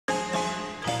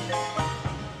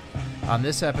On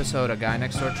this episode of Guy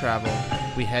Next Door Travel,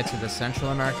 we head to the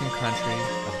Central American country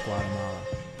of Guatemala.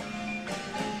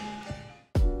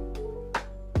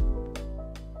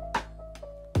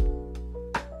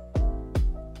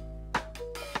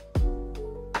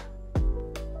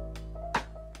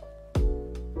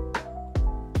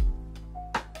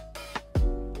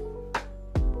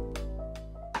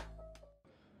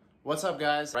 What's up,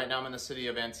 guys? Right now I'm in the city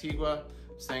of Antigua,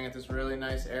 staying at this really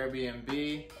nice Airbnb.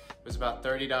 It was about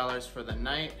 $30 for the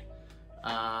night.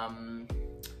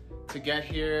 To get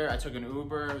here, I took an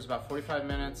Uber. It was about 45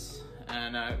 minutes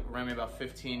and it ran me about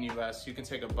 15 US. You can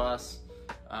take a bus,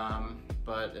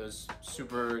 but it was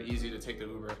super easy to take the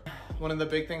Uber. One of the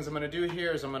big things I'm gonna do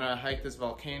here is I'm gonna hike this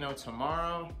volcano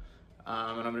tomorrow,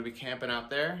 and I'm gonna be camping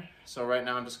out there. So right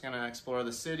now I'm just gonna explore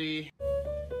the city.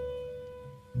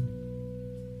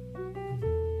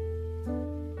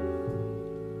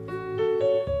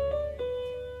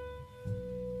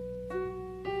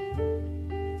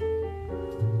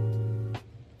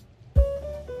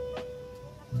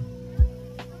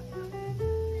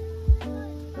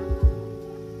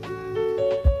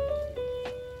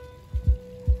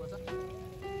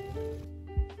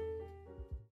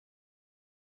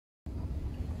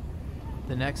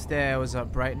 The next day I was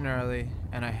up bright and early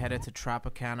and I headed to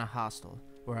Tropicana Hostel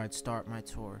where I'd start my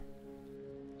tour.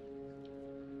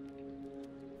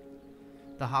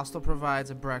 The hostel provides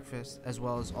a breakfast as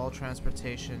well as all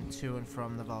transportation to and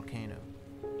from the volcano.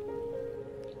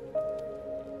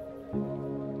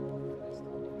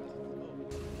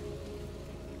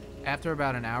 After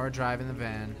about an hour drive in the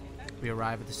van, we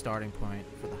arrive at the starting point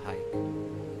for the hike.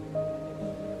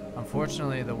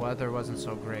 Unfortunately, the weather wasn't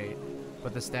so great,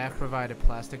 but the staff provided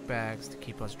plastic bags to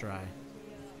keep us dry.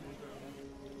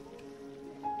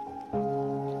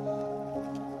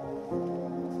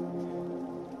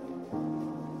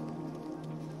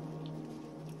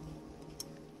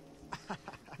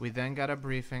 We then got a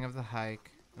briefing of the hike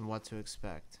and what to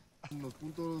expect. En los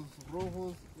puntos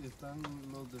rojos están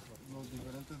los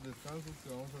diferentes descansos que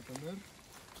vamos a tener.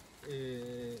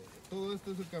 Todo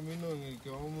este es el camino en el que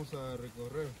vamos a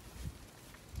recorrer.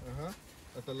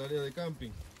 Hasta el área de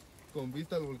camping, con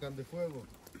vista al Volcán de Fuego.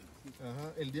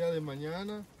 El día de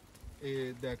mañana,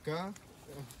 de acá,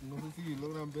 no sé si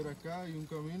logran ver acá, hay un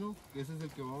camino, que ese es el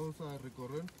que vamos a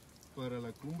recorrer para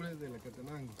la cumbre del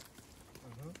Acatenango.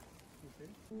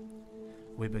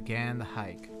 We began the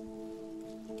hike.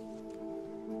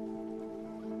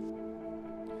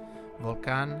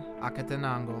 Volcan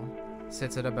Acatenango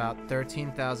sits at about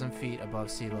 13,000 feet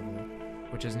above sea level,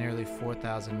 which is nearly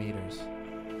 4,000 meters.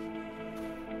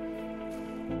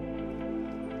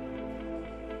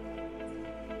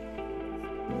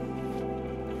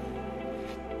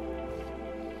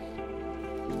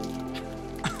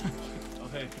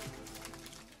 Okay.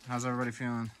 How's everybody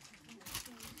feeling?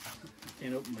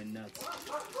 Can't open my nuts.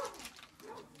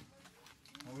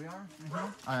 Where we are?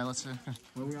 All right, let's see.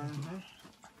 Where we are in here?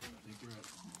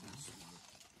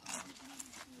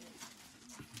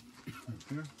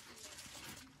 Here?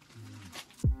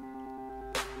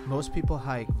 Most people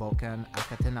hike Volcan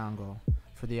Acatenango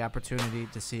for the opportunity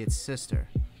to see its sister,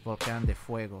 Volcan de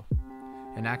Fuego,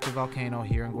 an active volcano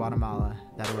here in Guatemala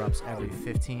that erupts every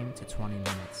 15 to 20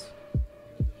 minutes.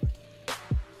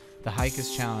 The hike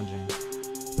is challenging.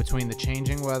 Between the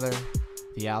changing weather,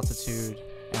 the altitude,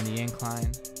 and the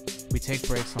incline, we take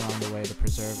breaks along the way to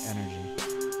preserve energy.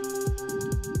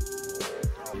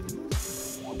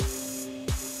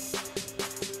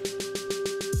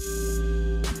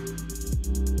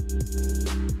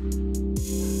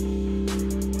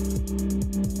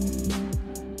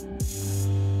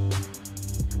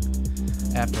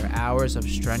 After hours of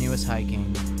strenuous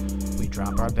hiking, we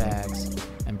drop our bags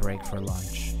and break for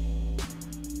lunch.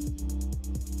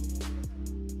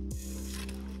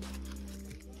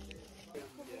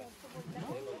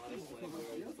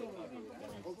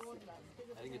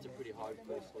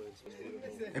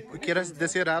 ¿Quieres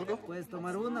decir algo? Puedes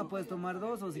tomar una, puedes tomar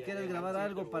dos, o si quieres grabar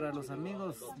algo para los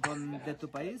amigos de tu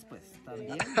país, pues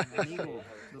también, amigo.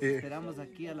 Los esperamos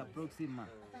aquí a la próxima.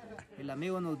 El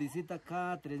amigo nos visita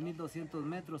acá a 3.200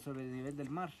 metros sobre el nivel del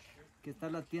mar, que está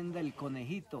la tienda El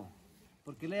Conejito.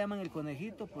 ¿Por qué le llaman El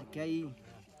Conejito? Porque hay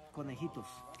conejitos.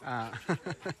 Ah.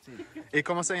 Sí. ¿Y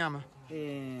cómo se llama?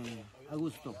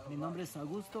 Augusto. Mi nombre es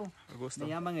Augusto. Augusto. Me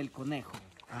llaman El Conejo.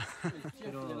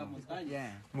 Pero,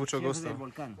 mucho yo gusto. soy del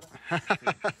volcán. Sí.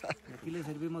 Aquí le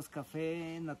servimos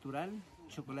café natural,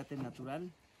 chocolate natural,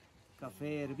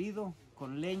 café hervido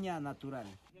con leña natural.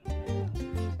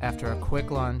 After a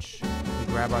quick lunch,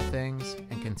 we grab our things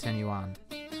and continue on.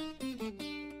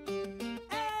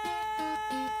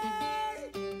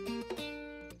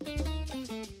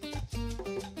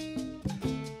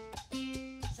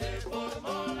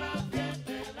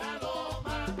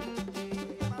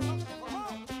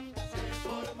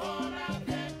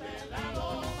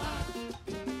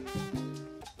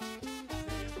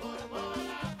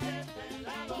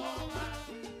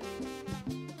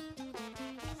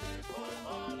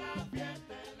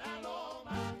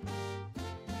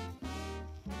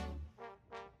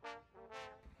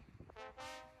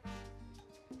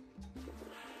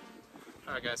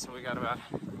 All right, guys, so we got about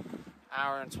an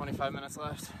hour and 25 minutes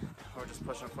left. We're just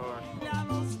pushing forward.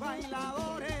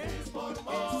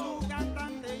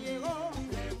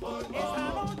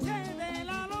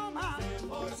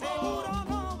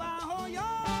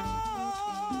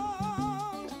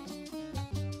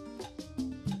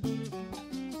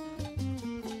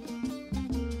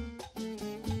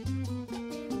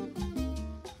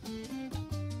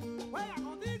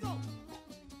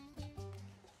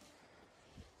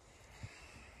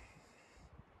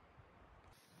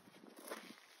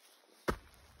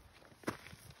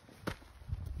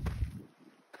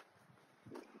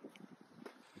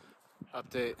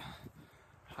 Update.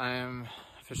 I am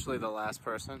officially the last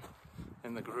person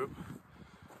in the group.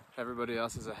 Everybody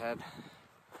else is ahead.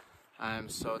 I am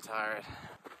so tired.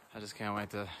 I just can't wait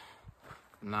to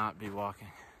not be walking.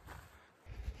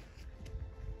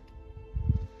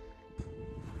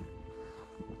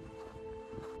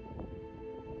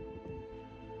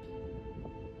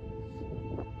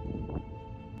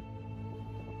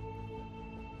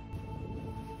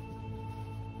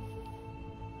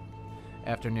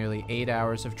 After nearly 8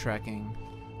 hours of trekking,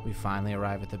 we finally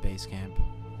arrive at the base camp.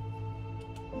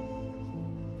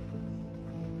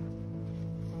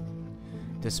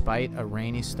 Despite a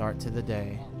rainy start to the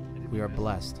day, we are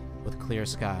blessed with clear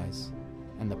skies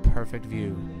and the perfect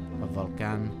view of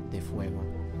Volcan de Fuego.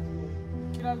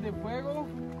 Volcan de Fuego,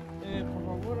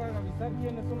 por favor, avisar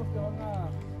quiénes son los que van a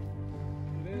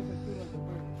ver esas tiras de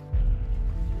fuego.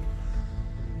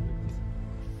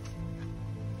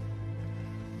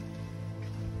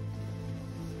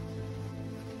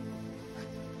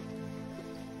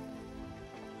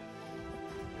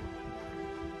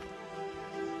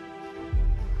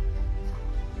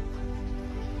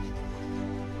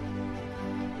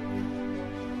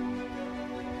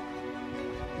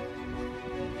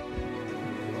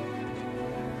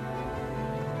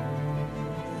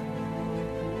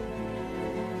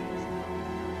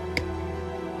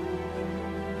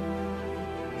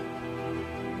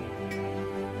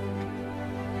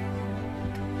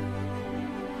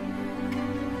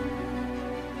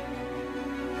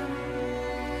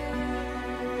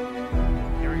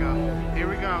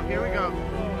 Here we go.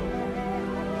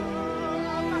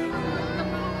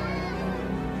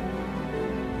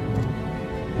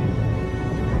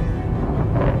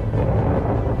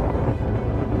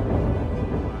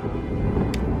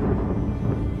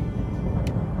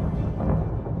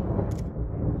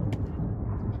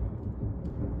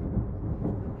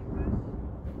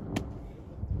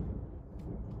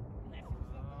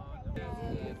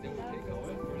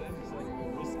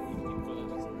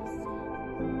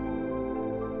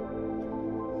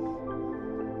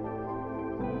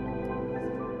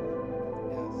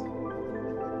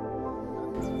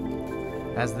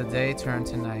 As the day turned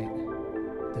to night,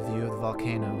 the view of the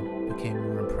volcano became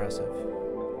more impressive.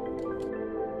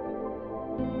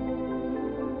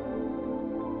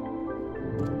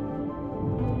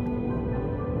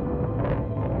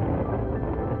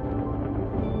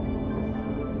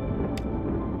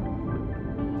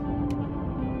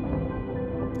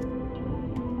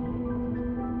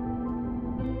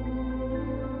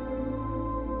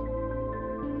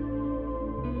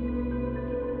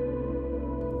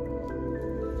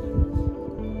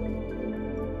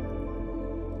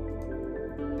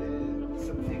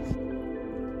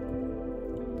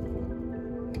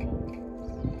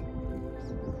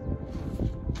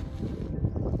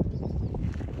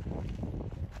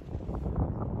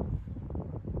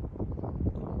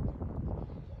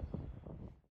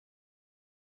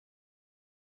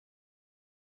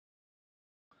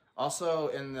 Also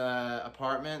in the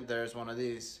apartment, there's one of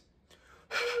these